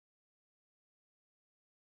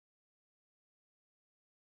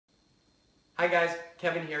Hi guys,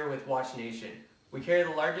 Kevin here with WatchNation. We carry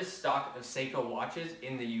the largest stock of Seiko watches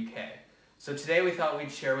in the UK. So today we thought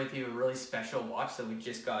we'd share with you a really special watch that we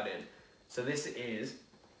just got in. So this is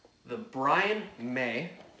the Brian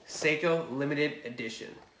May Seiko Limited Edition.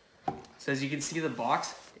 So as you can see, the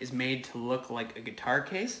box is made to look like a guitar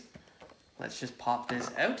case. Let's just pop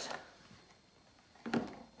this out.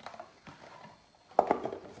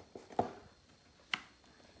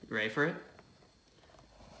 You ready for it?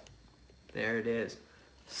 There it is.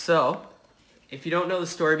 So, if you don't know the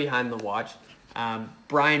story behind the watch,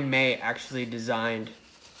 Brian May actually designed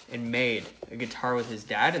and made a guitar with his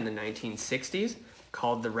dad in the 1960s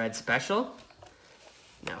called the Red Special.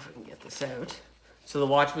 Now if I can get this out. So the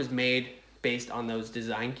watch was made based on those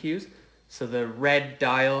design cues. So the red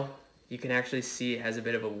dial, you can actually see it has a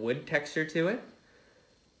bit of a wood texture to it.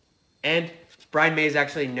 And Brian May is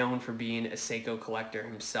actually known for being a Seiko collector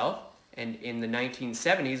himself. And in the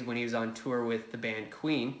 1970s, when he was on tour with the band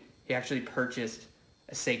Queen, he actually purchased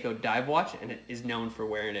a Seiko dive watch and is known for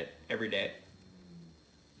wearing it every day.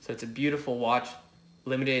 So it's a beautiful watch,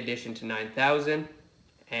 limited edition to 9,000.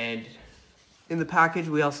 And in the package,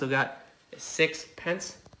 we also got a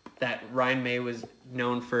sixpence that Brian May was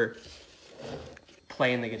known for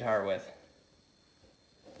playing the guitar with.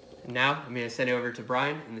 Now, I'm going to send it over to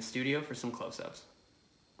Brian in the studio for some close-ups.